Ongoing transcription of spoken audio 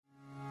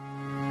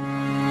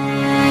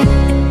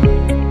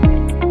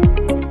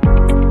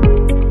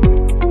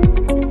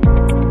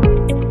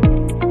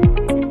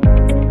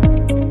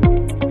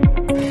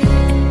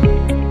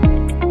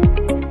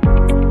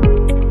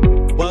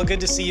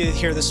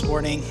here this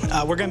morning.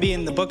 We're going to be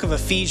in the book of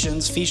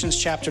Ephesians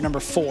chapter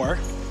number 4.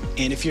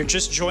 And if you're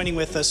just joining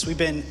with us, we've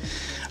been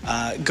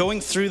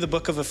going through the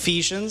book of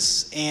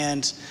Ephesians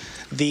and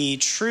the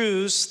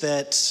truths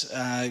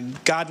that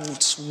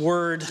God's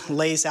word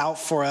lays out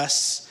for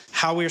us.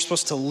 How we are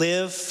supposed to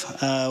live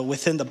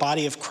within the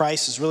body of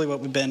Christ is really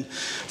what we've been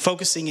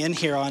focusing in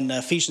here on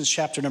Ephesians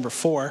chapter number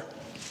 4.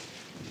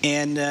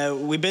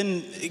 And we've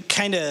been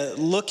kind of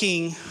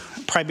looking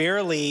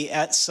primarily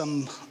at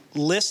some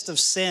list of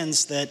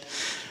sins that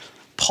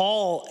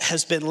Paul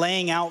has been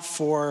laying out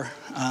for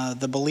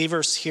the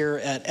believers here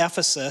at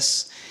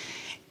Ephesus,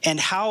 and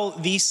how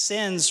these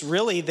sins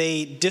really,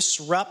 they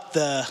disrupt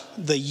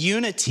the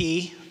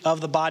unity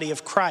of the body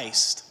of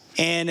Christ.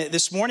 And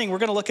this morning, we're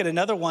going to look at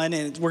another one,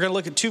 and we're going to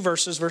look at two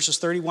verses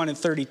 31 and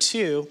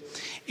 32.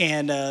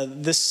 And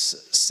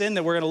this sin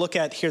that we're going to look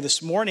at here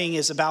this morning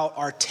is about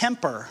our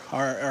temper,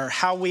 or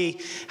how we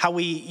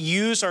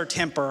use our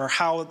temper, or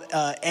how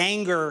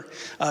anger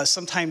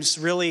sometimes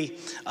really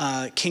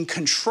can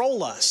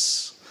control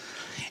us.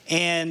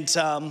 And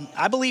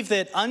I believe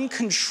that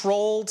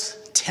uncontrolled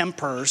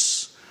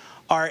tempers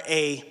are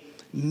a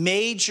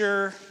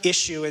major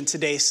issue in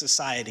today's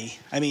society.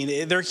 I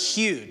mean, they're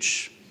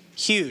huge.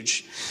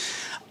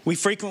 We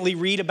frequently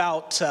read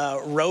about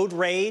road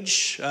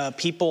rage,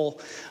 people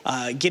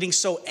getting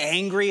so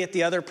angry at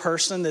the other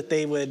person that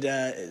they would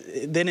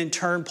then in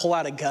turn pull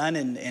out a gun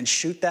and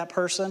shoot that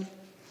person.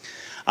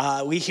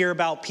 We hear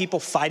about people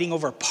fighting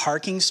over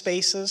parking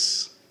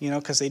spaces,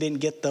 because they didn't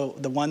get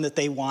the one that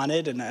they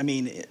wanted. And I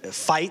mean,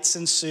 fights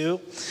ensue.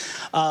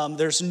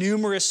 There's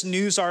numerous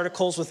news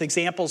articles with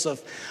examples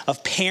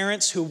of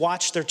parents who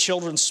watch their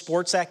children's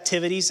sports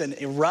activities and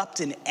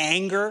erupt in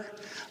anger.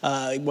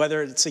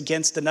 Whether it's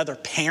against another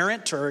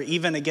parent or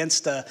even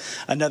against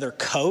another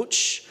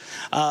coach.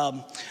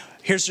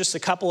 Here's just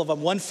a couple of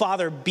them. One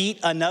father beat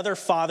another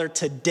father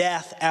to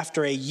death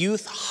after a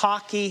youth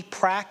hockey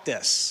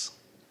practice.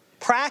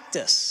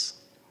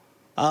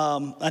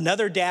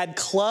 Another dad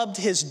clubbed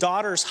his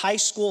daughter's high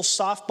school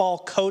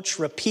softball coach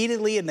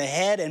repeatedly in the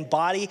head and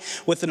body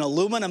with an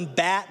aluminum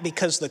bat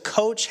because the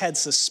coach had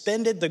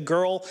suspended the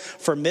girl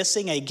for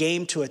missing a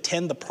game to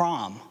attend the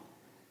prom.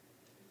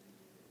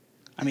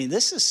 I mean,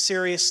 this is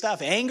serious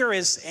stuff. Anger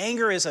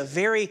is a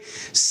very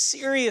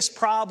serious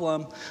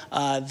problem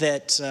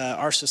that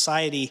our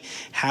society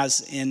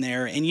has in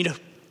there. And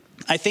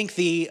I think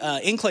the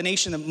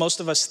inclination that most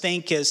of us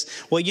think is,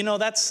 well,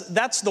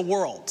 that's the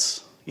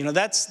world.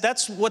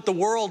 That's what the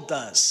world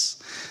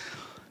does.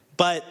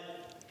 But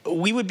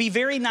we would be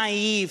very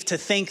naive to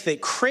think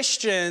that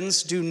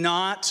Christians do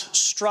not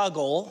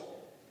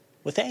struggle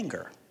with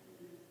anger,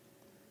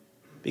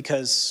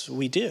 because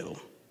we do.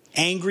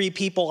 Angry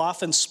people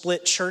often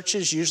split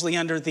churches, usually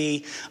under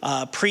the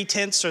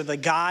pretense or the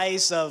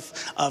guise of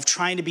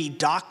trying to be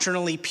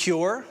doctrinally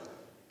pure.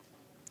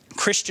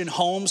 Christian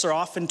homes are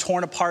often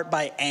torn apart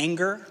by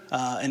anger,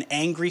 an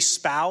angry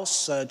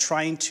spouse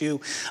trying to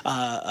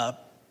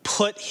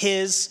put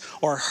his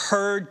or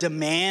her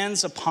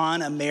demands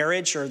upon a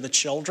marriage or the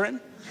children.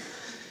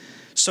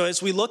 So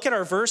as we look at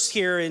our verse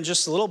here in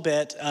just a little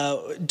bit,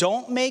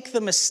 don't make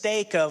the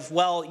mistake of,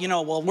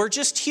 we're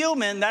just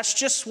human. That's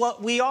just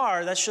what we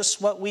are. That's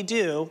just what we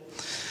do.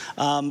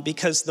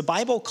 Because the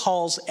Bible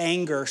calls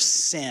anger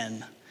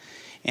sin.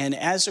 And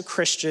as a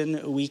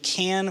Christian, we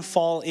can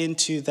fall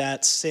into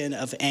that sin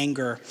of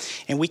anger.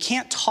 And we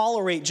can't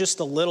tolerate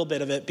just a little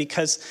bit of it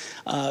because,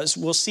 as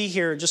we'll see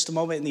here in just a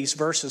moment in these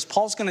verses,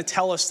 Paul's going to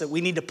tell us that we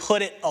need to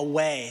put it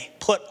away.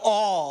 Put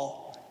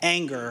all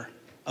anger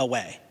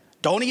away.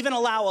 Don't even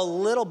allow a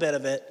little bit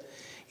of it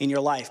in your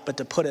life, but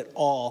to put it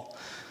all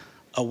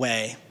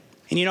away.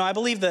 And I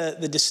believe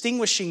the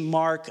distinguishing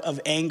mark of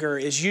anger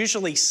is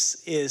usually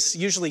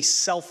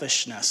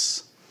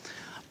selfishness.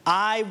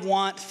 I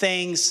want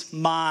things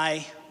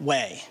my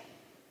way.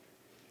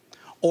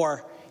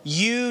 Or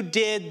you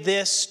did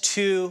this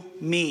to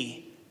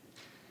me.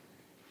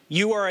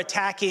 You are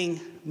attacking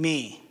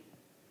me.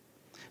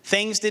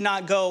 Things did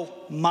not go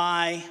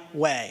my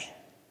way.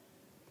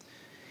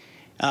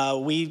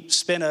 We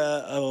spent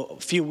a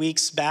few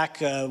weeks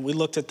back, we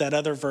looked at that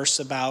other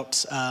verse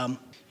about,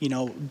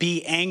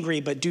 be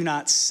angry but do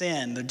not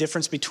sin. The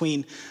difference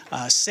between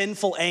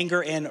sinful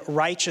anger and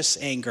righteous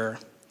anger.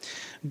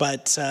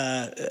 But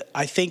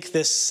I think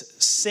this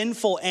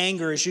sinful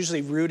anger is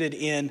usually rooted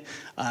in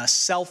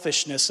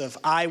selfishness of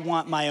I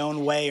want my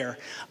own way, or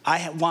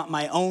I want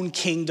my own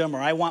kingdom,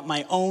 or I want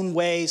my own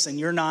ways, and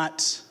you're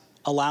not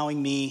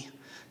allowing me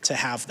to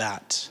have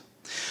that.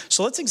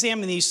 So let's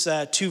examine these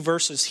two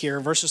verses here,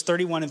 verses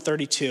 31 and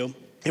 32.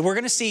 And we're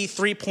going to see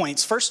 3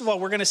 points. First of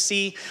all, we're going to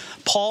see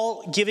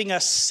Paul giving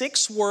us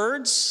 6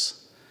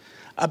 words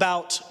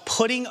about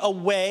putting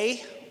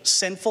away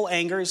sinful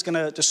anger. He's going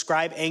to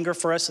describe anger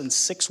for us in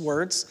 6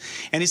 words.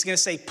 And he's going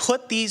to say,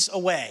 put these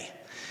away.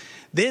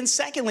 Then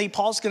secondly,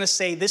 Paul's going to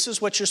say, this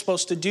is what you're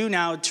supposed to do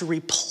now to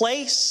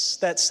replace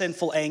that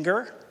sinful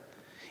anger,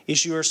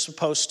 is you're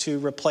supposed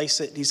to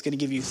replace it. He's going to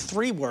give you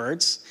 3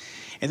 words.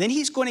 And then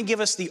he's going to give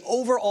us the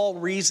overall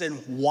reason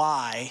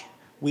why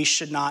we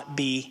should not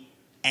be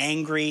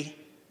angry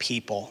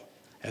people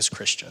as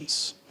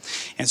Christians.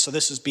 And so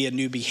this would be a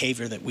new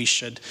behavior that we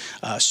should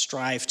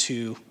strive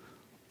to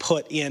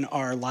put in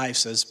our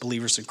lives as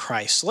believers in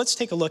Christ. So let's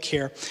take a look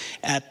here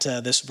at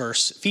this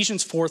verse,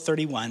 Ephesians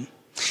 4:31.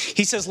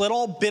 He says, let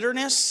all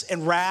bitterness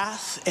and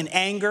wrath and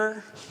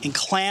anger and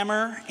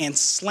clamor and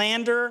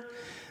slander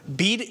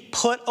be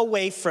put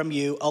away from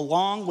you,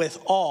 along with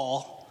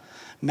all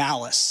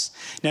malice.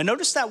 Now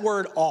notice that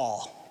word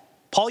all.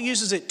 Paul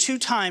uses it 2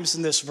 times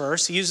in this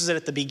verse. He uses it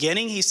at the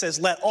beginning. He says,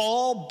 let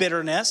all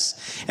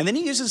bitterness. And then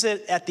he uses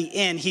it at the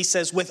end. He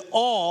says, with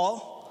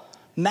all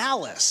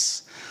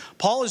malice.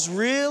 Paul is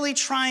really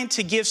trying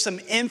to give some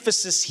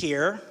emphasis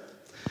here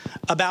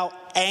about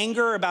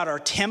anger, about our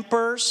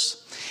tempers.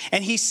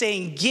 And he's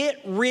saying,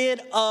 get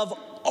rid of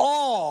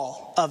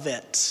all of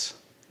it.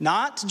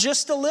 Not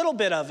just a little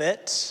bit of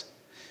it.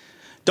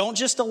 Don't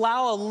just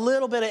allow a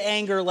little bit of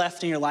anger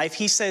left in your life.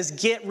 He says,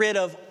 get rid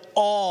of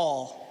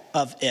all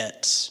of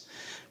it.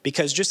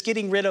 Because just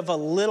getting rid of a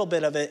little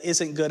bit of it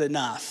isn't good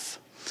enough.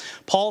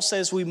 Paul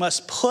says we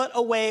must put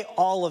away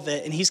all of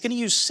it. And he's going to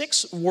use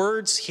 6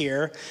 words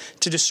here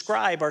to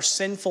describe our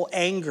sinful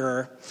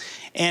anger.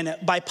 And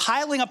by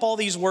piling up all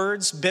these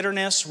words,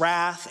 bitterness,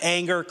 wrath,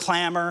 anger,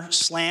 clamor,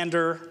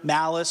 slander,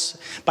 malice,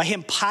 by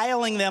him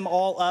piling them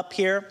all up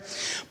here,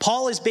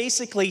 Paul is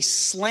basically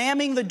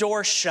slamming the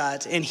door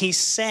shut, and he's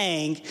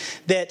saying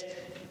that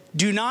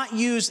do not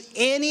use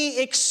any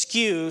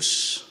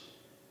excuse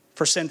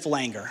for sinful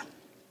anger.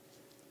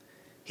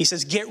 He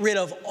says, get rid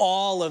of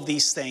all of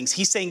these things.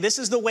 He's saying this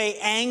is the way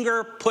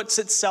anger puts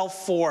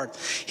itself forward.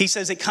 He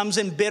says it comes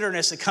in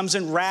bitterness, it comes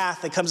in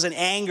wrath, it comes in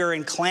anger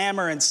and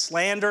clamor and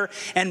slander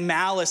and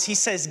malice. He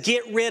says,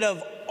 get rid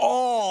of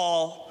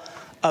all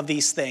of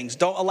these things.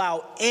 Don't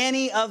allow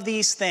any of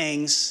these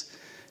things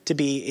to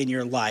be in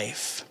your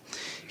life.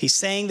 He's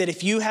saying that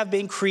if you have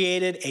been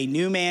created a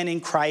new man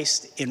in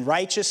Christ in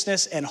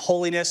righteousness and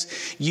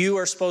holiness, you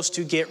are supposed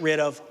to get rid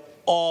of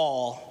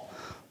all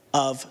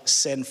of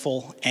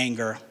sinful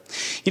anger.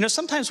 You know,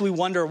 sometimes we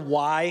wonder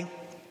why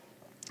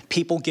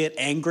people get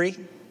angry.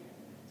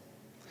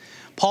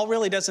 Paul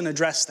really doesn't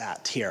address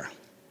that here.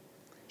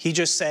 He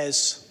just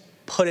says,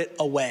 put it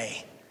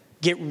away.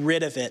 Get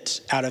rid of it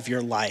out of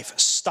your life.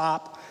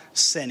 Stop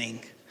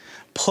sinning.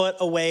 Put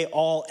away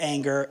all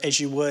anger as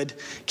you would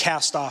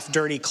cast off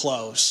dirty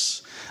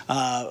clothes.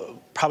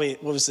 Probably,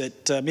 what was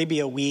it, maybe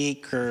a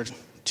week or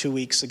 2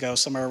 weeks ago,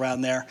 somewhere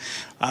around there.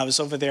 I was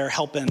over there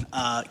helping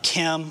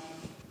Kim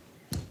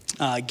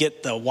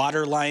get the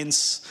water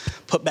lines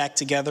put back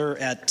together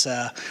at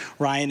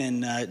Ryan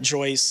and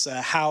Joy's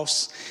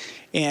house.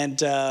 And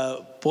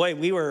boy,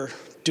 we were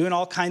doing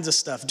all kinds of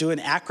stuff, doing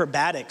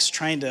acrobatics,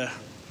 trying to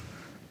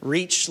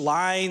reach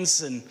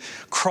lines and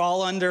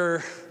crawl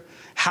under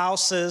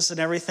houses and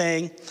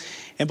everything.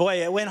 And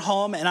boy, I went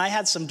home and I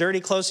had some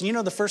dirty clothes. And you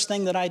know the first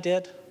thing that I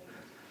did?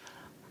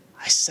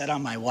 I sat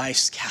on my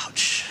wife's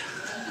couch.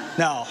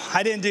 No,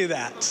 I didn't do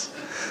that.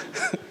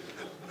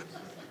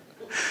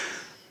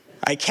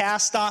 I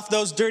cast off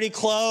those dirty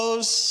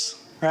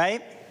clothes,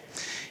 right?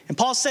 And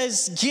Paul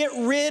says, get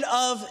rid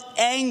of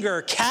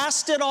anger.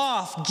 Cast it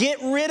off. Get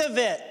rid of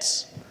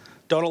it.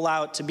 Don't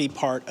allow it to be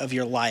part of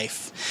your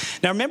life.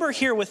 Now remember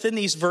here within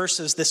these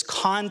verses, this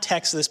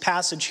context, this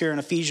passage here in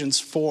Ephesians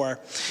 4,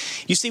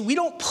 you see, we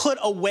don't put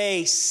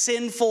away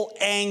sinful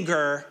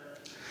anger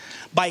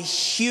by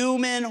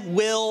human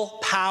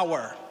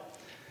willpower.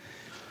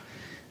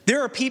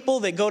 There are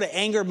people that go to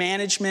anger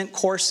management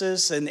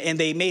courses and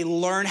they may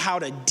learn how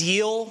to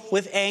deal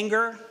with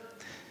anger.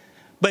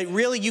 But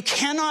really, you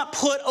cannot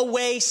put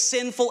away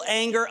sinful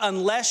anger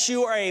unless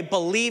you are a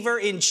believer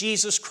in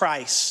Jesus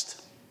Christ.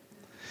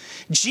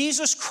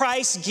 Jesus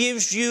Christ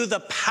gives you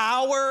the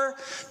power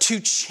to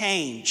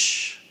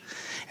change.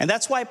 And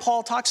that's why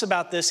Paul talks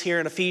about this here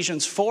in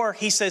Ephesians 4.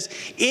 He says,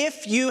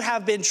 if you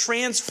have been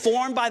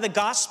transformed by the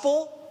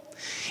gospel,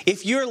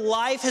 if your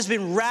life has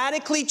been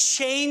radically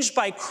changed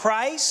by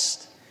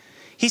Christ,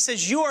 he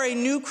says you are a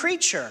new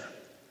creature.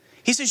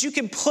 He says you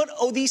can put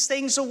these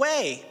things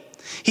away.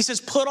 He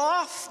says put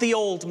off the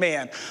old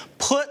man,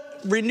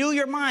 renew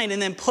your mind,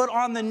 and then put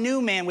on the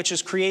new man, which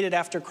is created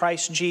after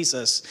Christ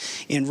Jesus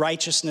in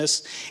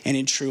righteousness and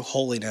in true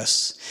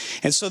holiness.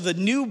 And so the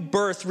new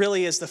birth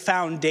really is the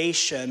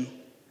foundation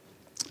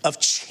of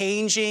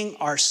changing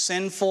our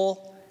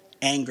sinful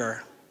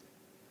anger.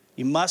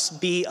 You must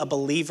be a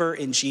believer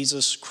in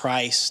Jesus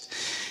Christ.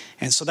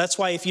 And so that's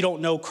why if you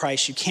don't know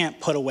Christ, you can't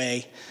put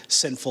away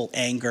sinful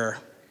anger.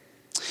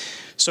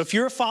 So if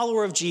you're a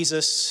follower of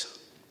Jesus,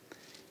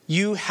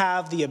 you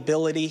have the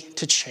ability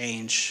to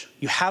change.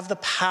 You have the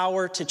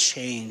power to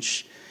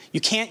change.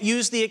 You can't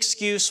use the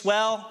excuse,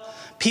 well,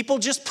 people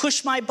just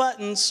push my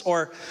buttons,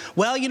 or,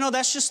 well, you know,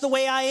 that's just the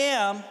way I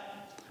am,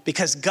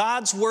 because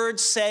God's word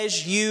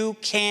says you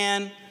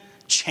can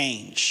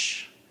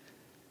change.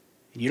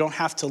 You don't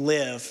have to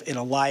live in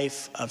a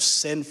life of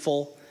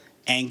sinful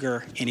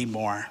anger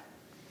anymore.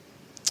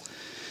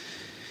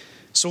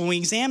 So when we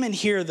examine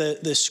here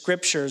the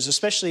scriptures,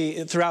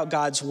 especially throughout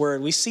God's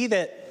word, we see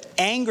that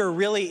anger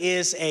really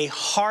is a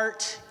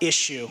heart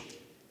issue.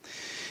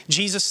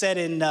 Jesus said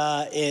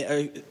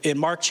in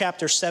Mark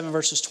chapter 7,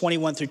 verses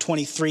 21 through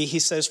 23, he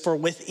says, "For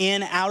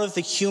within, out of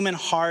the human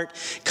heart,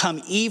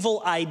 come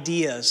evil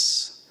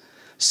ideas,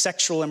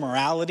 sexual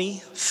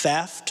immorality,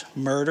 theft,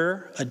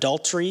 murder,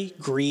 adultery,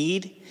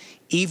 greed,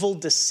 evil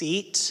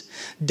deceit,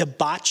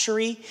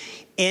 debauchery,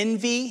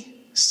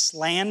 envy,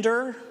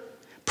 slander,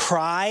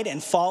 pride,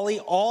 and folly.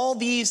 All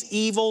these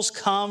evils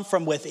come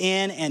from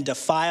within and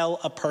defile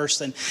a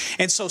person."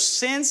 And so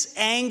since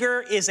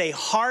anger is a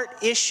heart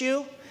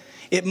issue,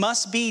 it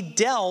must be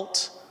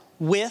dealt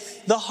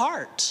with the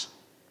heart.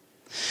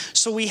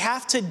 So we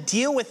have to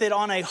deal with it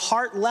on a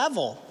heart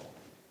level.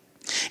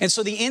 And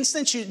so the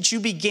instant you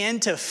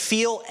begin to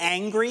feel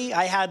angry,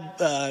 I had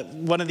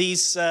one of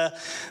these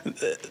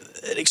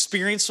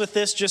experience with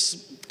this just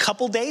a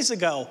couple days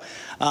ago.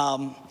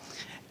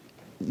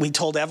 We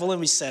told Evelyn,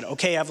 we said,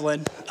 "Okay,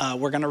 Evelyn,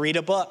 we're going to read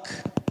a book.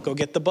 Go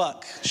get the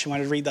book." She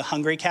wanted to read The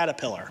Hungry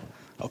Caterpillar.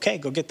 Okay,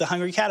 go get The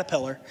Hungry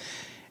Caterpillar.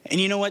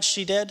 And you know what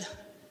she did?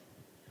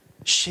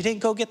 She didn't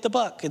go get the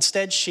book.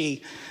 Instead,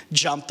 she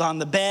jumped on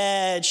the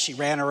bed. She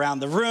ran around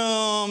the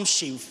room.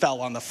 She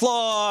fell on the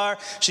floor.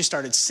 She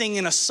started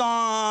singing a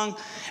song.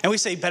 And we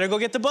say, "Better go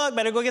get the book.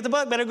 Better go get the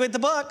book. Better go get the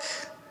book."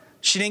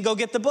 She didn't go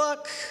get the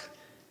book.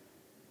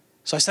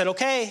 So I said,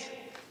 "Okay,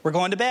 we're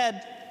going to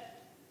bed."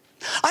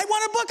 "I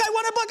want a book. I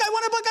want a book. I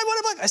want a book. I want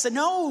a book." I said,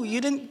 "No, you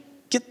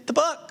didn't get the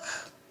book.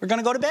 We're going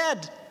to go to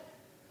bed."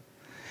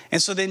 And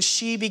so then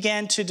she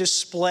began to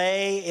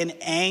display an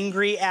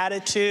angry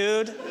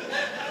attitude.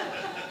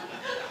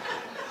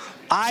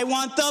 "I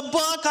want the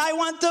book, I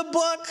want the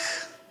book."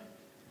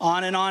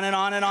 On and on and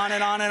on and on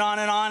and on and on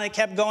and on. It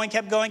kept going,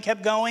 kept going,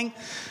 kept going.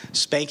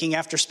 Spanking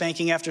after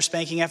spanking after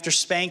spanking after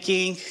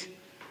spanking.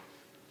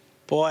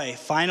 Boy,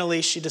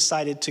 finally she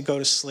decided to go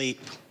to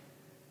sleep.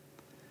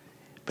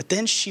 But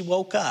then she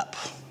woke up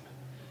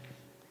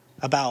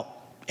about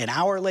an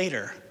hour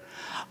later.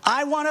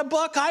 "I want a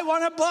book, I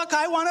want a book,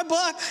 I want a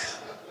book."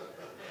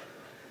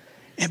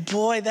 And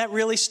boy, that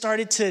really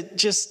started to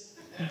just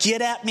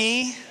get at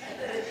me.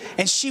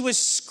 And she was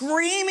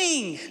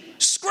screaming.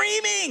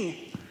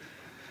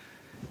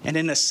 And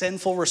in a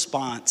sinful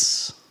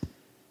response,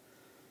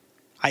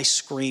 I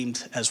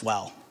screamed as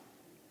well.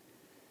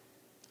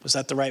 Was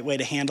that the right way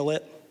to handle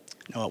it?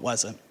 No, it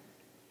wasn't.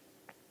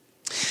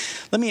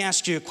 Let me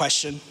ask you a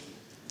question.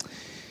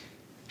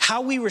 How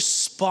we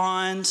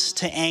respond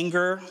to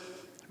anger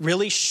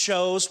really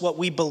shows what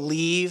we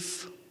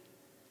believe,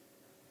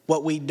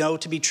 what we know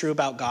to be true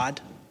about God.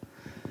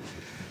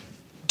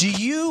 Do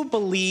you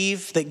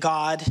believe that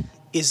God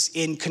is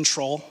in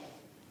control?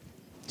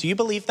 Do you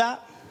believe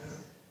that?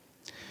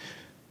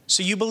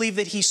 So you believe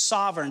that he's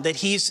sovereign, that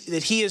he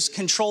is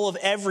control of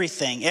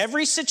everything,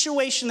 every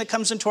situation that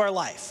comes into our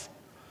life.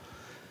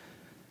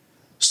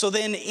 So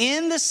then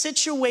in the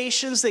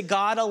situations that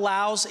God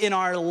allows in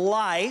our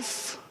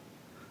life,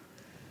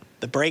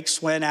 the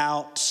brakes went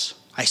out,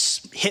 I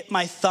hit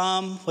my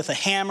thumb with a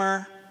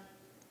hammer,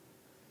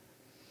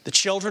 the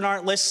children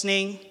aren't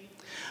listening,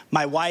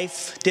 my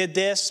wife did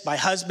this, my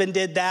husband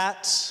did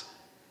that.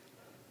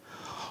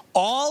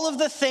 All of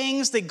the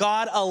things that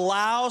God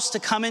allows to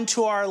come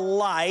into our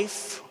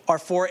life are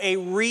for a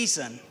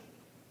reason.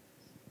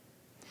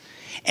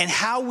 And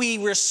how we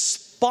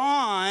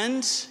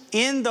respond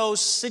in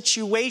those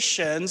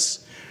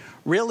situations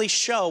really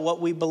show what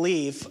we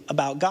believe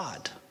about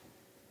God.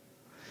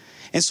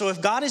 And so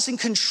if God is in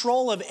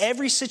control of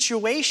every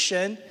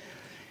situation,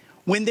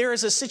 when there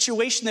is a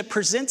situation that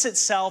presents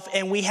itself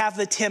and we have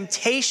the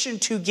temptation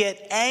to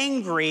get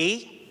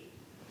angry,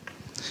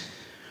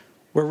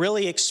 we're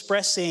really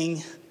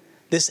expressing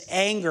this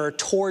anger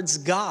towards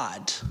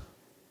God.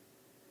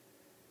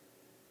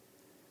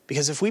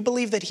 Because if we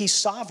believe that he's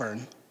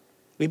sovereign,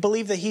 we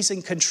believe that he's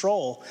in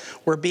control,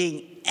 we're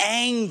being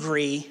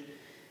angry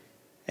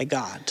at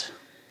God.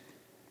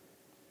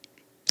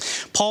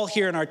 Paul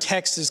here in our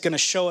text is going to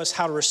show us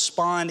how to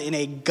respond in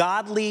a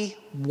godly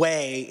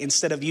way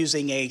instead of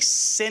using a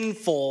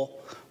sinful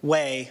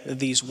way of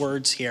these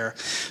words here.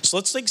 So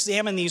let's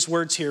examine these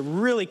words here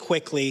really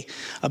quickly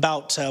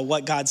about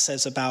what God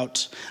says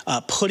about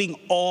putting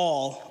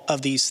all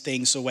of these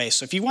things away.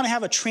 So if you want to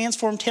have a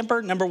transformed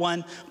temper, number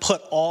one,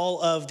 put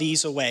all of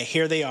these away.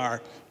 Here they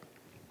are.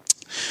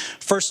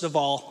 First of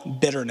all,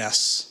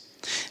 bitterness.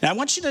 Now I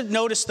want you to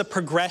notice the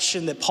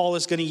progression that Paul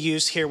is going to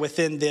use here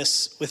within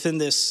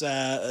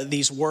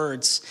these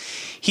words.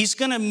 He's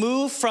going to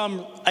move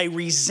from a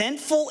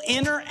resentful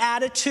inner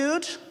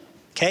attitude,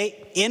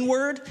 okay,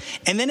 inward,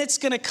 and then it's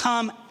going to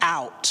come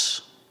out.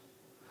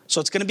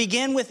 So it's going to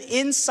begin with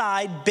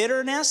inside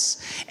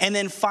bitterness, and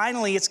then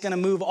finally it's going to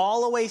move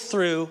all the way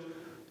through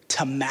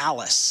to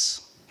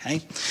malice.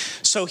 Okay,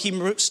 so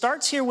he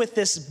starts here with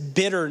this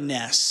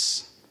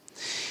bitterness.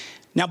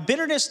 Now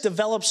bitterness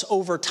develops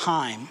over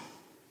time.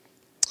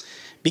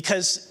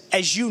 Because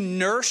as you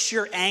nurse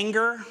your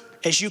anger,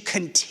 as you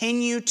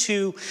continue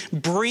to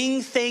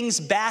bring things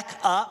back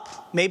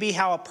up, maybe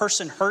how a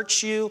person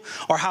hurt you,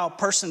 or how a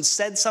person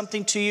said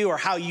something to you, or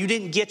how you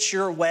didn't get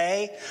your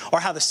way, or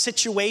how the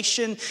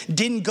situation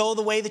didn't go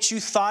the way that you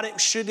thought it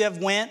should have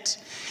went,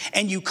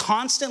 and you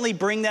constantly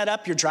bring that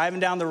up. You're driving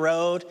down the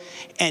road,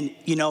 and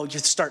you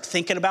start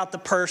thinking about the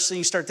person,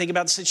 you start thinking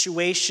about the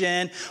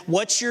situation.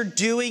 What you're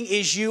doing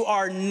is you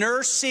are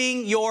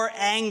nursing your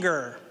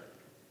anger.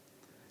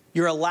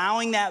 You're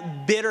allowing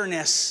that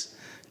bitterness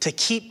to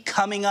keep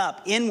coming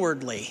up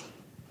inwardly.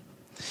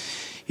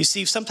 You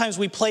see, sometimes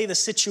we play the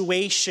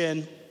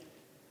situation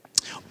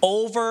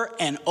over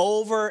and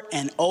over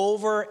and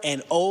over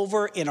and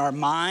over in our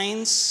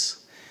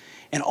minds.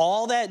 And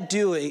all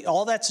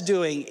that's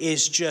doing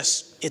is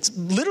it's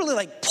literally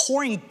like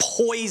pouring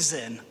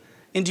poison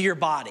into your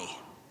body.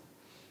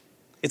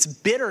 It's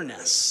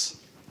bitterness.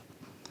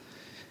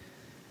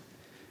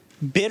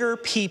 Bitter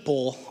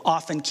people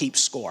often keep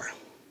score.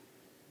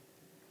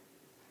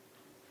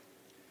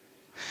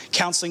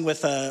 Counseling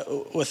with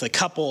a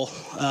couple,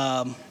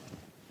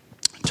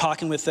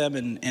 talking with them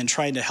and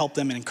trying to help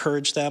them and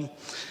encourage them.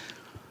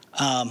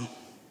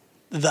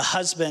 The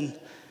husband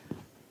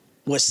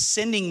was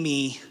sending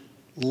me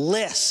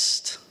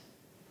list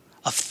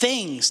of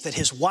things that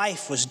his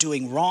wife was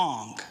doing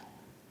wrong.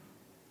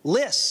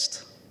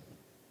 List.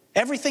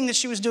 Everything that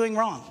she was doing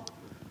wrong.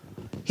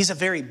 He's a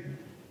very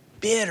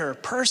bitter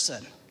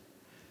person.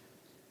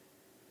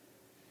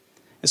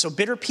 And so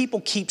bitter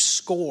people keep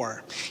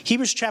score.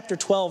 Hebrews chapter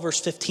 12, verse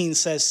 15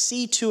 says,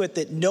 "See to it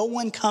that no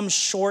one comes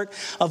short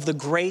of the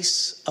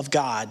grace of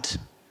God,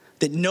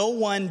 that no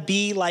one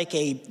be like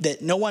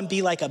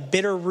a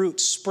bitter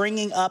root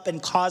springing up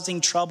and causing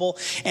trouble,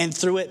 and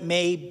through it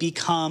may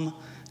become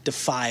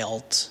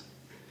defiled."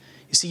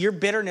 You see, your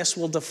bitterness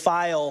will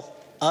defile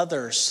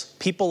others,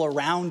 people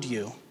around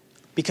you,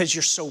 because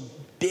you're so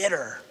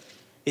bitter.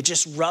 It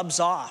just rubs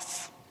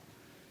off.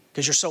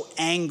 Because you're so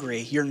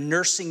angry, you're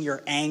nursing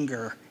your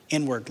anger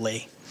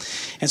inwardly.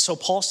 And so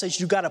Paul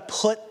says you got to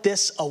put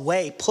this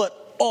away. Put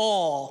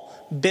all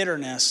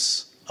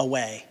bitterness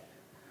away.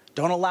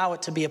 Don't allow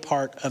it to be a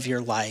part of your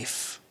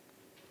life.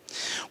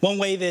 One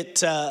way that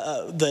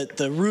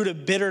the root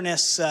of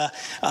bitterness,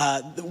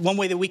 one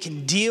way that we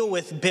can deal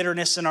with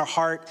bitterness in our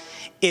heart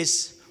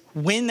is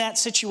when that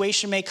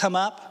situation may come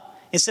up,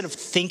 instead of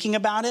thinking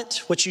about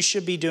it, what you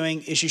should be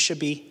doing is you should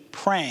be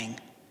praying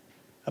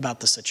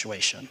about the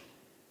situation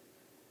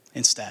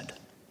instead.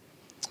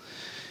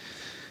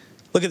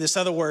 Look at this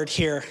other word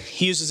here.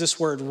 He uses this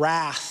word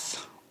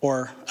wrath,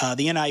 or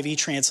the NIV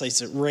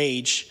translates it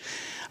rage.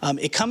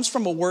 It comes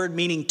from a word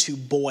meaning to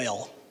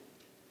boil.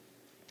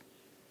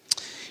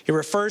 It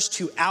refers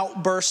to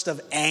outburst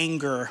of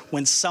anger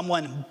when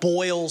someone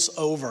boils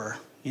over.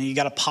 You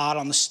got a pot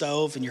on the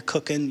stove and you're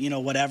cooking,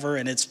 whatever,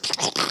 and it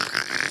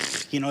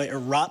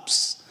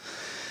erupts.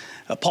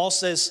 Paul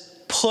says,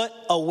 put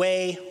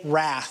away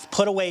wrath,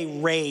 put away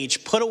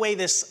rage, put away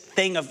this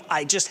thing of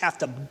I just have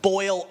to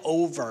boil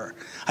over.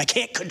 I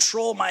can't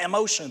control my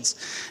emotions.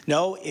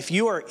 No, if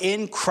you are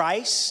in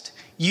Christ,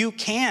 you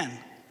can.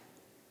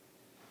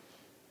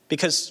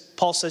 Because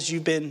Paul says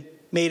you've been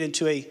made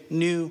into a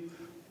new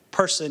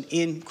person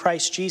in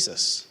Christ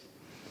Jesus.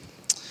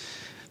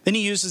 Then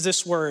he uses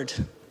this word,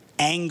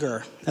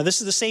 anger. Now this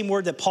is the same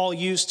word that Paul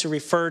used to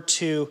refer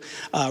to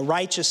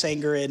righteous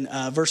anger in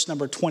verse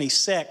number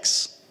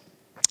 26.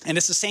 And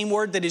it's the same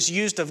word that is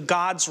used of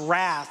God's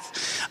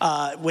wrath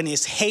when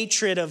his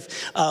hatred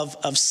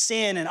of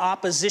sin and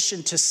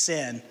opposition to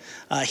sin.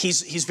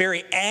 He's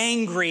very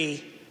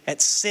angry at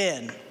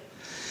sin.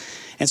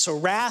 And so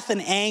wrath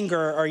and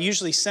anger are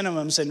usually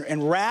synonyms.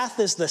 And wrath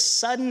is the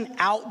sudden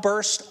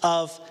outburst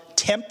of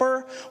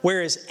temper,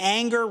 whereas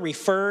anger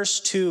refers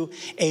to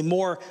a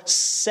more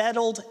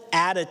settled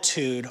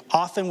attitude,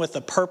 often with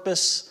the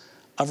purpose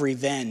of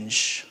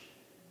revenge.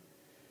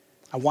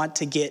 I want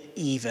to get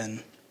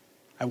even.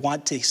 I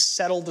want to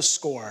settle the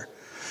score.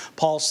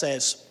 Paul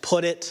says,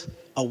 put it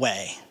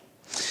away.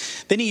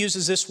 Then he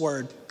uses this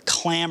word,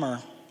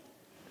 clamor.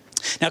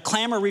 Now,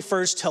 clamor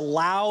refers to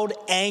loud,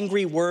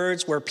 angry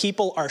words where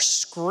people are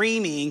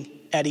screaming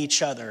at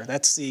each other.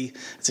 That's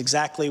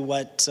exactly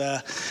what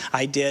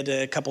I did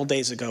a couple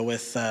days ago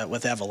with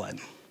Evelyn.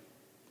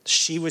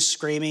 She was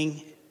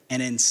screaming,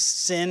 and in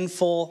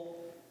sinful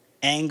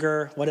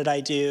anger, what did I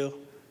do?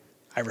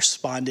 I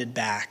responded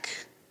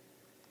back,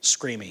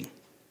 screaming.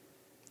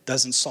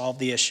 Doesn't solve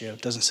the issue,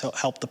 doesn't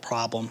help the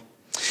problem.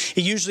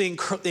 It usually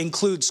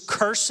includes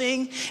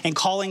cursing and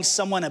calling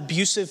someone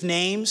abusive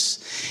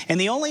names. And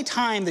the only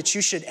time that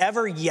you should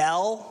ever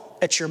yell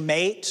at your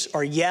mate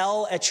or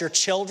yell at your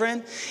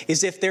children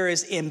is if there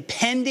is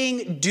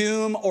impending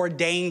doom or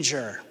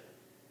danger.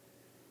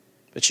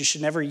 But you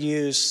should never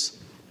use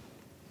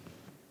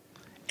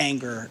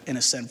anger in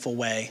a sinful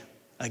way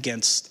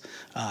against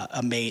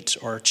a mate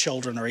or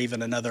children or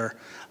even another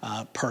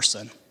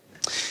person.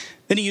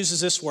 Then he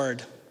uses this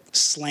word,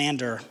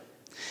 slander.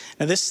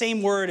 Now, this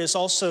same word is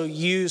also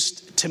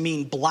used to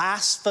mean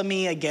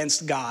blasphemy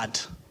against God.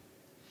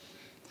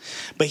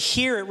 But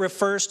here it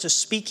refers to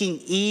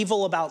speaking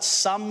evil about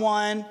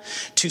someone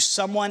to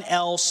someone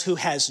else who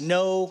has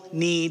no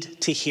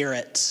need to hear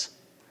it.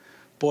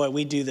 Boy,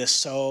 we do this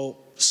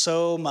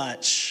so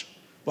much.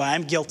 Well,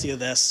 I'm guilty of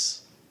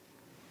this.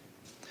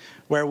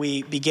 Where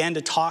we began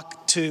to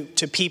talk to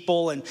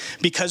people, and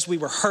because we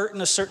were hurt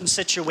in a certain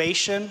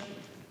situation,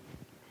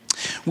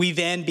 we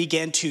then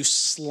began to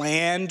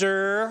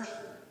slander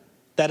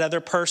that other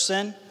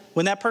person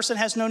when that person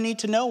has no need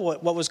to know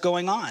what was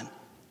going on.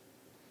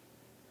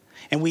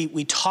 And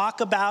we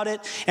talk about it,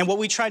 and what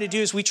we try to do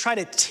is we try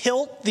to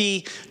tilt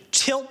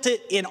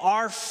it in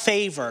our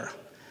favor.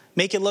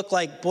 Make it look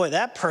like, boy,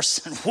 that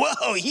person,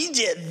 whoa, he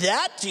did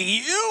that to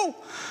you?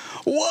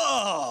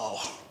 Whoa.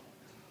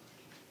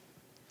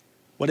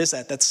 What is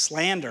that? That's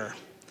slander.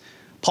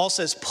 Paul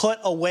says, put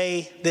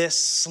away this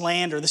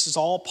slander. This is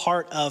all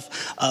part of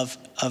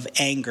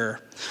anger.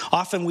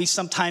 Often we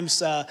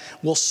sometimes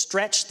will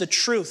stretch the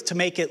truth to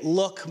make it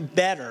look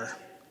better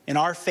in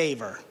our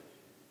favor.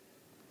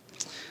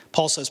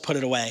 Paul says, put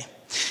it away.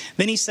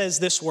 Then he says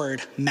this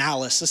word,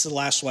 malice. This is the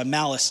last one,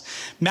 malice.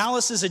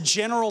 Malice is a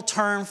general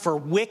term for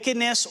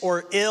wickedness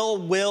or ill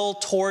will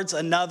towards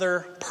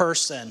another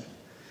person.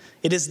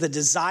 It is the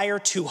desire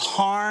to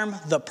harm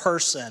the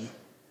person.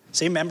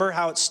 See, remember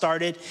how it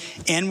started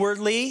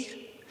inwardly?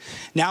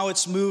 Now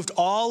it's moved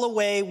all the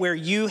way where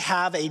you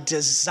have a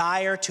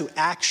desire to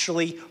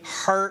actually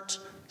hurt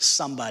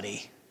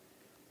somebody.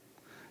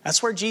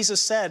 That's where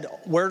Jesus said,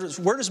 where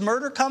does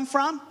murder come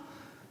from?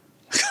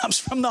 It comes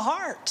from the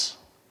heart.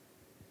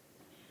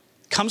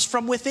 It comes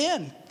from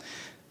within.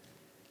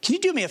 Can you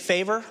do me a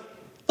favor?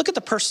 Look at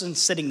the person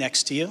sitting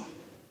next to you.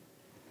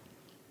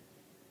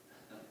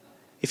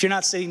 If you're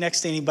not sitting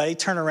next to anybody,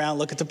 turn around,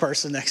 look at the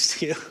person next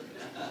to you.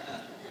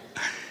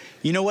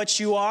 You know what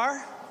you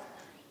are?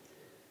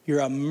 You're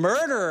a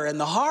murderer in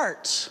the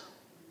heart.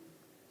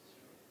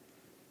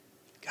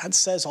 God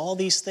says all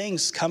these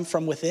things come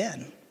from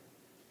within.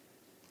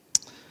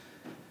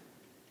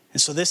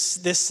 And so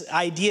this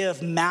idea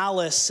of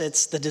malice,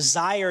 it's the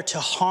desire to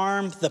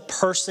harm the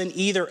person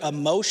either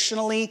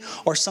emotionally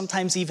or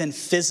sometimes even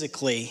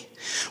physically.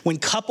 When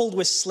coupled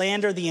with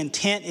slander, the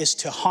intent is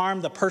to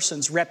harm the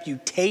person's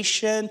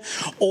reputation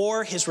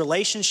or his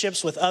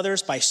relationships with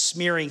others by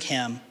smearing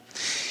him.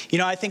 You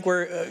know, I think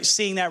we're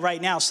seeing that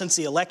right now since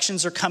the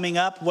elections are coming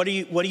up. What are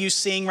you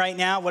seeing right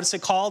now? What is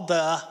it called?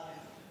 The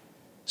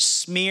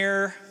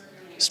smear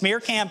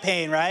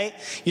campaign, right?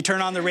 You turn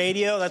on the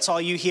radio, that's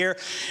all you hear.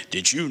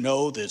 Did you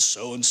know that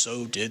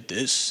so-and-so did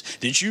this?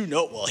 Did you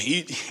know? Well,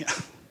 you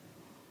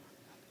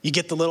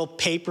get the little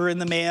paper in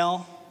the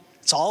mail.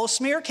 It's all a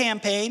smear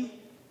campaign.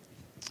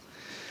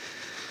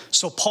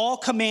 So Paul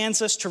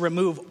commands us to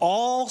remove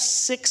all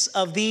 6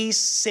 of these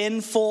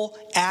sinful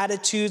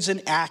attitudes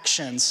and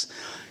actions.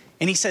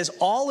 And he says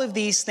all of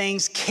these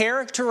things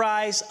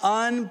characterize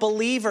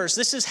unbelievers.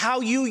 This is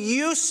how you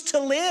used to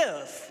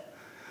live.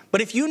 But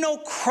if you know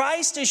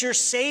Christ as your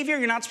Savior,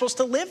 you're not supposed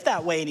to live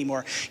that way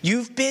anymore.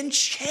 You've been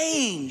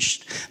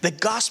changed. The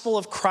gospel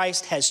of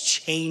Christ has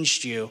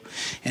changed you.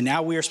 And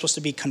now we are supposed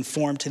to be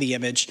conformed to the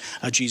image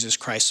of Jesus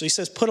Christ. So he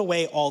says, put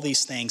away all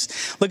these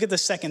things. Look at the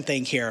second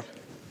thing here.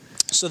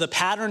 So the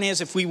pattern is,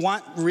 if we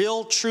want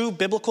real, true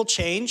biblical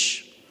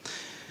change,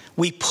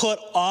 we put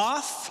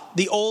off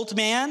the old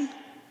man,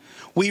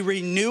 we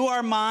renew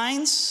our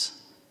minds,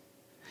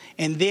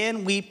 and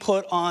then we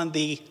put on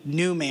the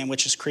new man,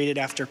 which is created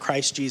after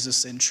Christ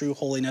Jesus in true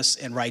holiness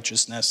and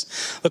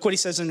righteousness. Look what he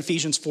says in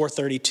Ephesians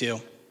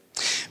 4:32.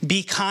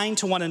 Be kind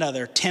to one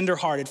another,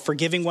 tenderhearted,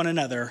 forgiving one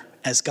another,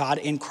 as God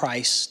in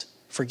Christ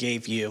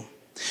forgave you.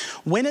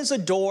 When is a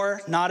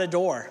door not a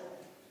door?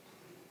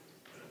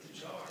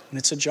 When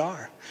it's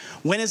ajar.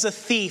 When is a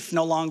thief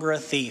no longer a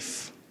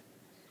thief?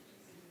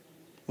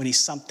 When he's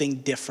something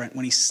different,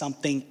 when he's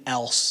something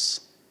else.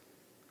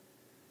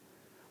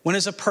 When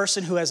is a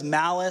person who has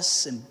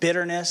malice and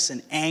bitterness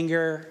and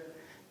anger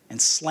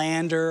and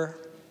slander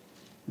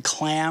and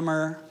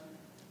clamor,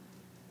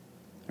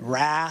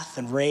 wrath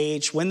and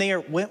rage, when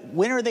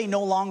are they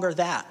no longer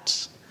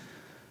that?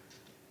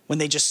 When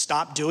they just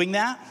stop doing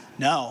that?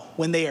 No,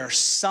 when they are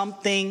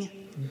something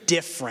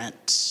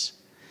different.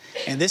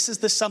 And this is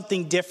the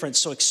something different.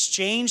 So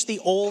exchange the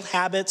old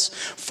habits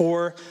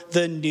for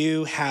the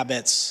new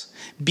habits.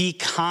 Be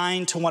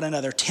kind to one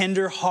another,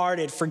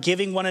 tender-hearted,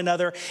 forgiving one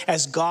another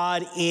as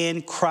God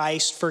in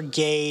Christ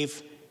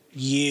forgave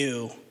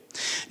you.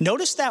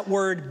 Notice that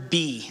word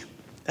be.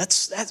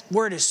 That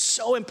word is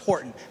so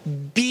important.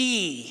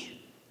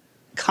 Be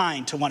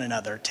kind to one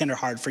another,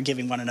 tender-hearted,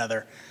 forgiving one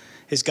another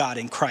as God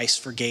in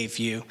Christ forgave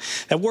you.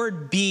 That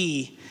word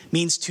be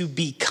means to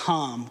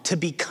become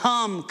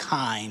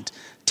kind,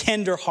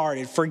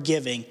 tender-hearted,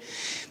 forgiving.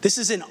 This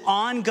is an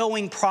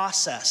ongoing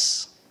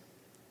process.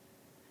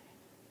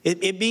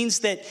 It means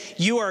that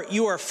you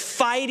are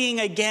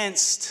fighting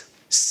against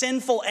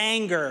sinful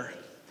anger,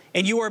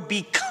 and you are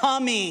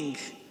becoming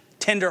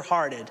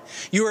tender-hearted.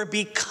 You are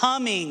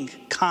becoming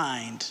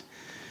kind.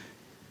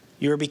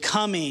 You are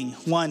becoming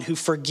one who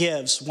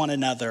forgives one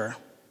another.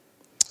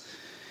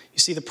 You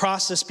See, the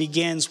process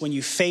begins when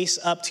you face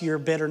up to your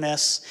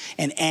bitterness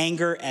and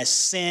anger as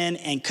sin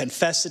and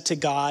confess it to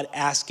God,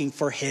 asking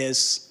for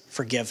his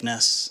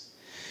forgiveness.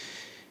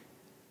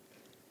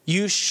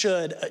 You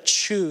should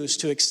choose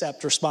to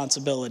accept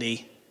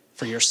responsibility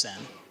for your sin.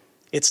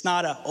 It's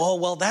not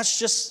that's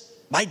just,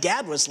 my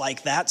dad was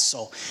like that,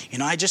 so,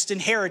 I just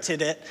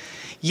inherited it.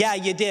 Yeah,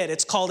 you did.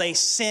 It's called a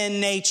sin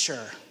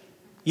nature.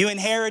 You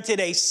inherited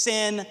a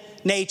sin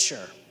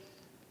nature.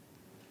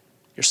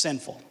 You're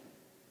sinful.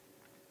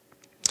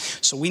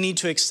 So we need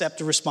to accept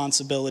the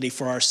responsibility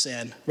for our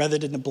sin rather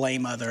than to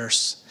blame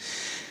others.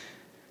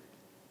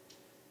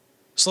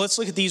 So let's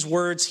look at these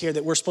words here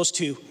that we're supposed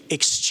to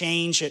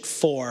exchange it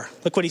for.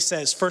 Look what he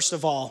says. First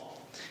of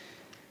all,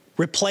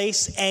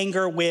 replace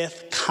anger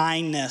with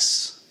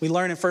kindness. We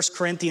learn in 1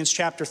 Corinthians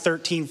chapter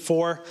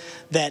 13:4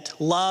 that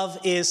love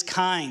is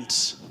kind.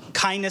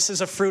 Kindness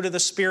is a fruit of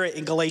the Spirit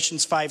in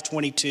Galatians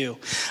 5:22.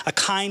 A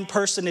kind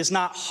person is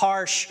not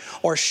harsh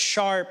or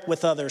sharp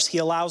with others. He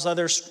allows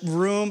others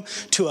room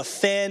to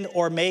offend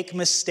or make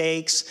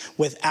mistakes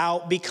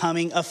without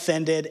becoming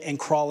offended and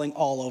crawling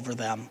all over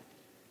them.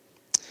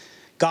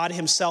 God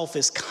himself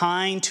is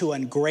kind to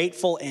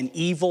ungrateful and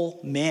evil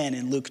men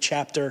in Luke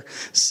chapter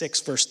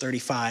 6, verse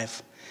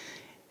 35.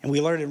 And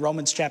we learn in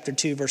Romans chapter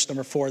 2, verse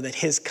number 4, that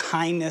his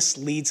kindness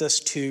leads us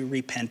to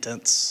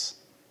repentance.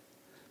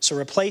 So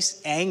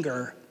replace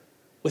anger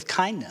with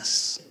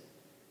kindness.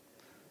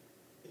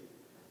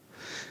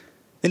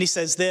 Then he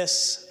says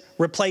this,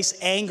 replace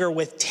anger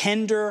with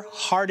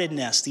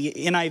tender-heartedness. The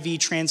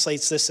NIV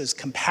translates this as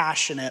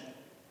compassionate.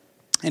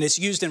 And it's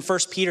used in 1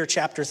 Peter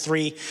chapter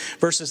 3,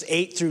 verses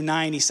 8 through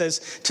 9. He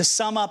says, to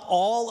sum up,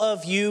 all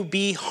of you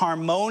be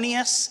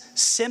harmonious,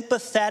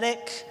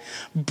 sympathetic,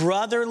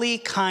 brotherly,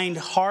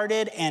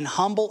 kind-hearted, and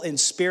humble in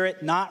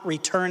spirit, not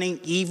returning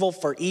evil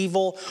for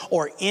evil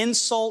or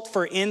insult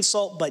for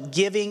insult, but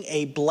giving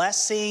a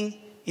blessing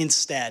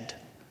instead.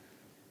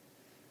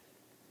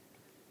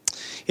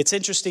 It's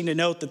interesting to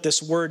note that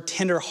this word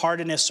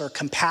tenderheartedness or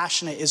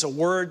compassionate is a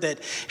word that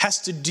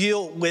has to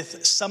deal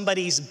with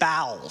somebody's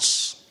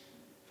bowels.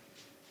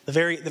 The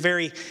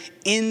very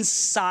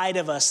inside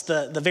of us,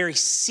 the very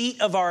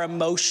seat of our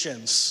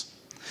emotions.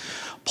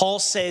 Paul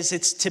says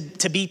it's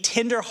to be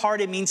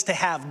tenderhearted means to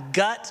have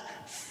gut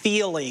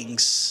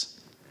feelings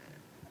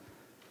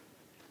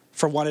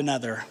for one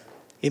another.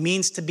 It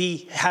means to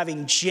be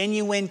having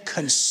genuine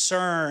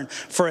concern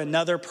for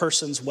another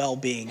person's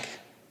well-being.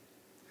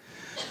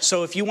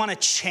 So if you want to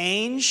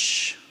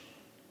change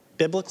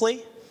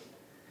biblically,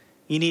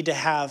 you need to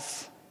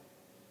have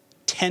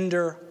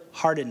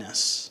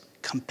tender-heartedness,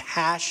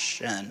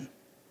 compassion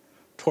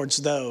towards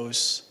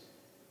those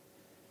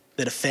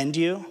that offend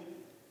you,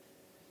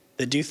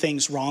 that do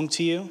things wrong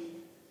to you,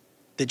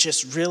 that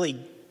just really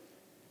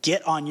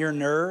get on your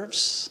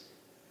nerves.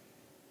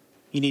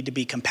 You need to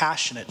be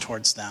compassionate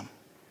towards them.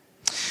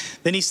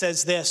 Then he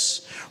says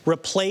this,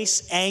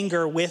 replace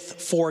anger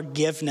with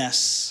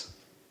forgiveness.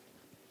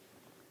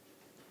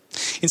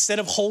 Instead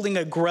of holding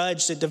a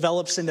grudge that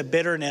develops into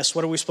bitterness,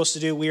 what are we supposed to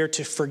do? We are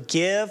to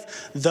forgive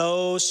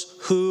those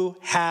who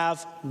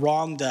have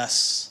wronged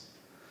us.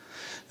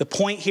 The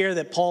point here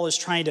that Paul is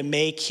trying to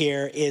make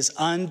here is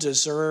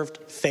undeserved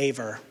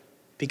favor,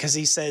 because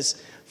he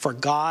says, for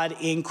God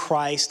in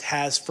Christ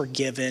has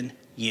forgiven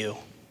you.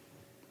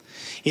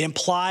 It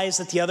implies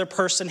that the other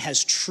person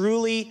has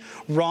truly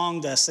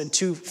wronged us. And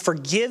to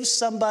forgive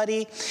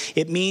somebody,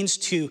 it means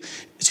to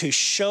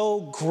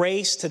show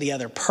grace to the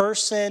other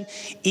person,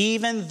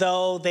 even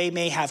though they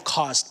may have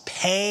caused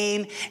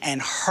pain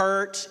and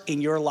hurt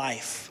in your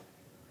life.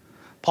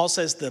 Paul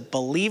says the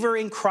believer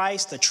in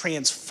Christ, the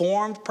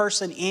transformed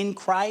person in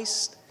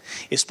Christ,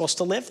 is supposed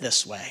to live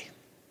this way,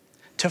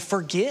 to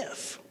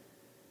forgive.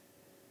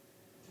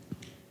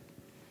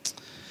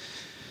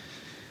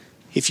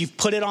 If you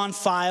put it on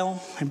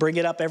file and bring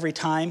it up every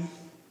time,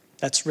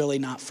 that's really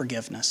not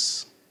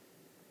forgiveness.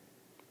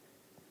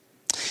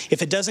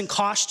 If it doesn't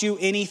cost you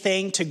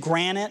anything to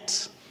grant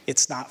it,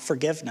 it's not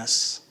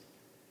forgiveness.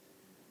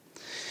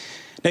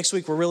 Next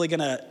week, we're really going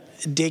to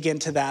dig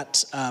into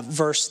that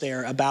verse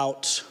there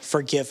about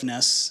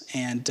forgiveness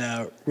and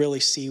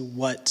really see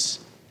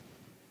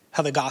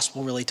how the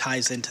gospel really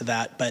ties into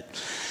that.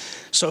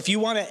 So if you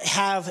want to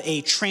have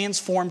a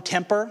transformed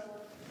temper,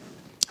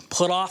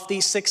 put off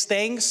these 6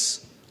 things,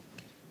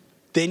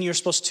 then you're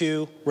supposed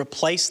to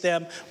replace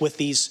them with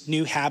these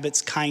new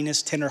habits,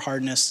 kindness,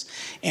 tenderheartedness,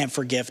 and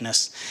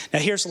forgiveness. Now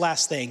here's the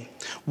last thing,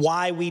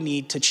 why we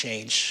need to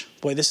change.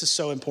 Boy, this is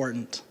so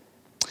important.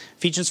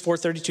 Ephesians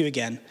 4:32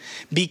 again.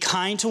 Be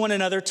kind to one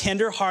another,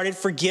 tenderhearted,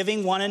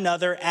 forgiving one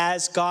another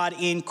as God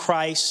in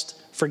Christ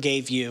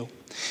forgave you.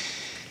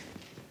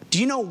 Do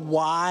you know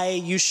why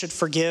you should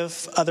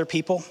forgive other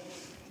people?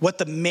 What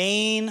the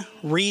main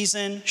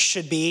reason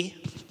should be?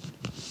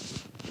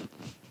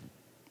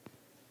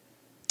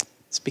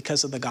 It's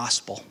because of the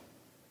gospel.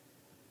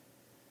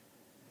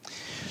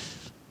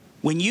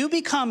 When you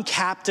become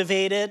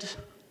captivated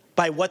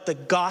by what the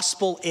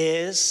gospel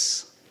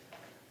is,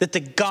 that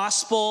the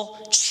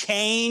gospel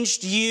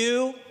changed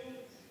you,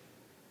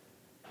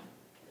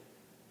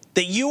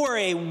 that you are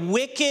a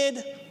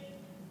wicked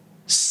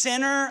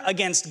sinner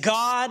against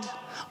God,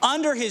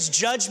 under his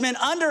judgment,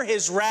 under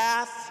his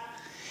wrath,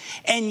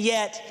 and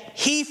yet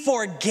he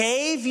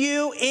forgave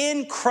you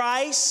in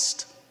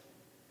Christ,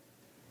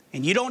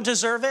 and you don't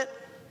deserve it?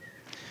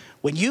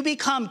 When you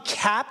become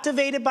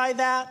captivated by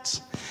that,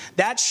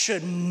 that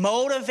should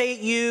motivate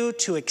you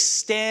to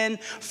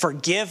extend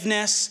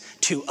forgiveness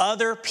to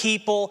other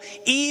people,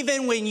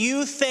 even when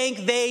you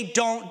think they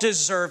don't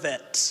deserve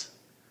it.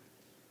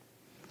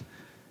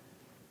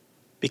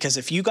 Because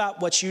if you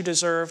got what you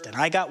deserved and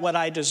I got what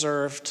I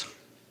deserved,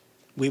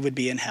 we would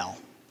be in hell.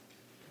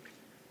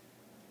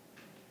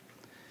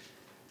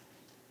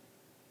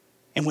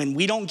 And when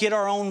we don't get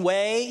our own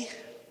way,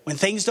 when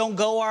things don't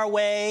go our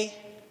way,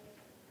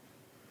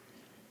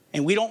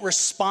 and we don't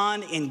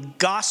respond in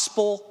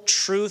gospel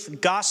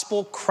truth,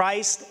 gospel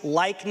Christ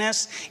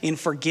likeness in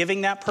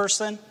forgiving that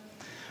person,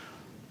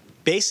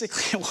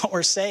 basically what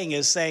we're saying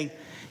is saying,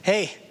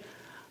 hey,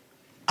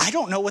 I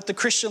don't know what the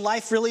Christian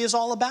life really is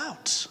all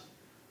about.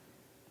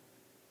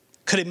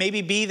 Could it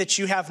maybe be that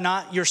you have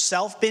not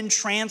yourself been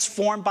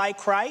transformed by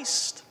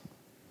Christ?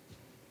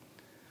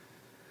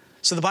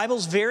 So the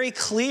Bible's very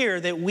clear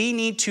that we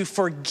need to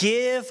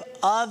forgive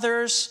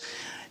others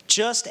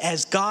just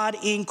as God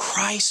in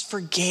Christ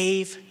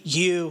forgave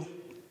you.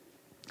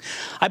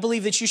 I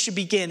believe that you should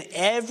begin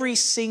every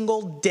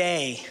single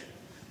day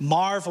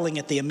marveling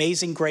at the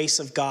amazing grace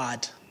of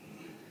God,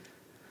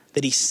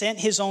 that he sent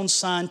his own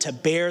son to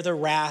bear the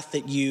wrath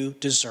that you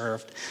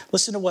deserved.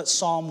 Listen to what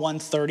Psalm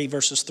 130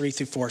 verses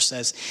 3-4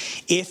 says.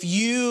 If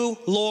you,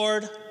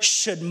 Lord,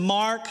 should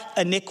mark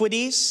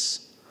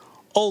iniquities,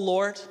 O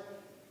Lord,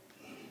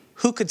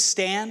 who could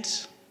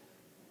stand?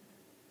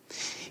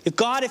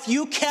 If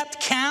you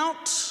kept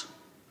count,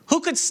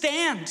 who could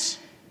stand?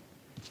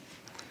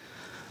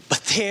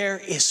 But there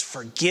is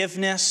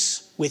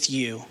forgiveness with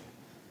you,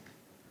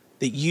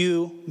 that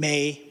you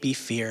may be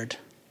feared.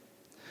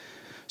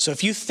 So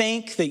if you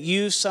think that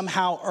you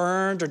somehow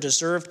earned or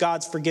deserved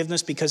God's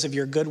forgiveness because of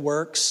your good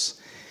works,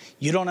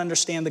 you don't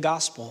understand the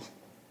gospel.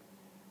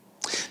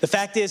 The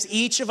fact is,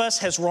 each of us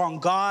has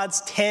wronged God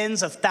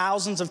tens of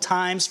thousands of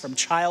times from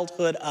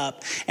childhood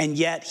up, and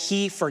yet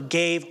he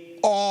forgave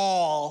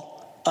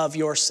all of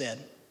your sin.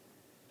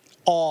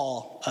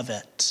 All of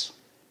it.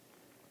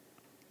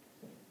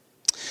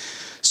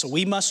 So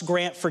we must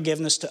grant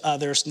forgiveness to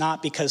others,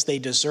 not because they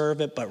deserve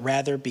it, but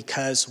rather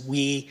because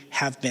we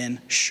have been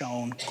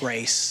shown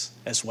grace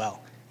as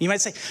well. You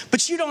might say,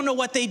 but you don't know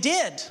what they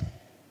did.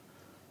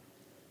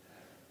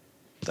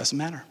 Doesn't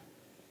matter.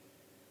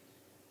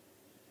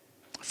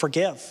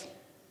 Forgive.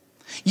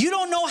 You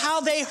don't know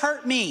how they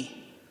hurt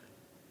me.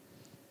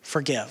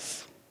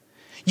 Forgive.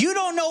 You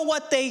don't know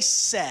what they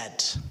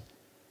said.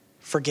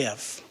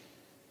 Forgive.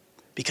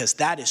 Because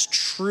that is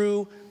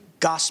true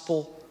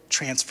gospel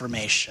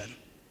transformation.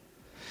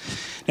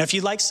 Now, if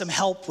you'd like some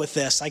help with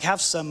this, I have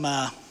some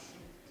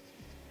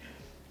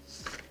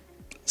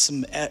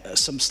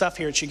stuff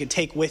here that you can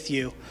take with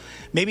you,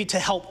 maybe to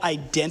help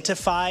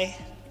identify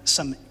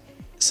some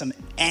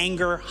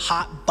anger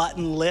hot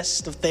button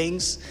list of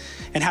things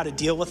and how to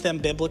deal with them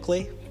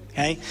biblically.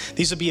 Okay,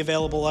 these will be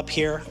available up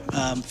here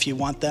if you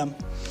want them.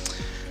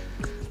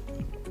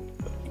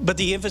 But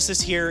the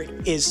emphasis here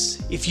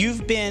is, if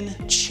you've been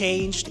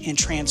changed and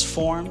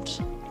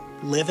transformed,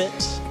 live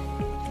it.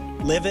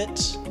 Live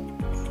it.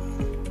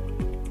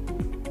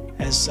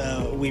 As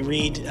we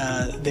read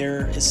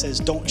there, it says,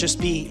 don't just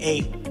be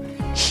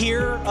a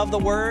hearer of the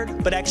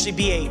word, but actually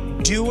be a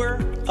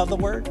doer of the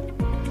word.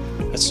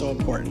 That's so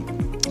important.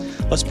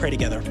 Let's pray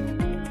together.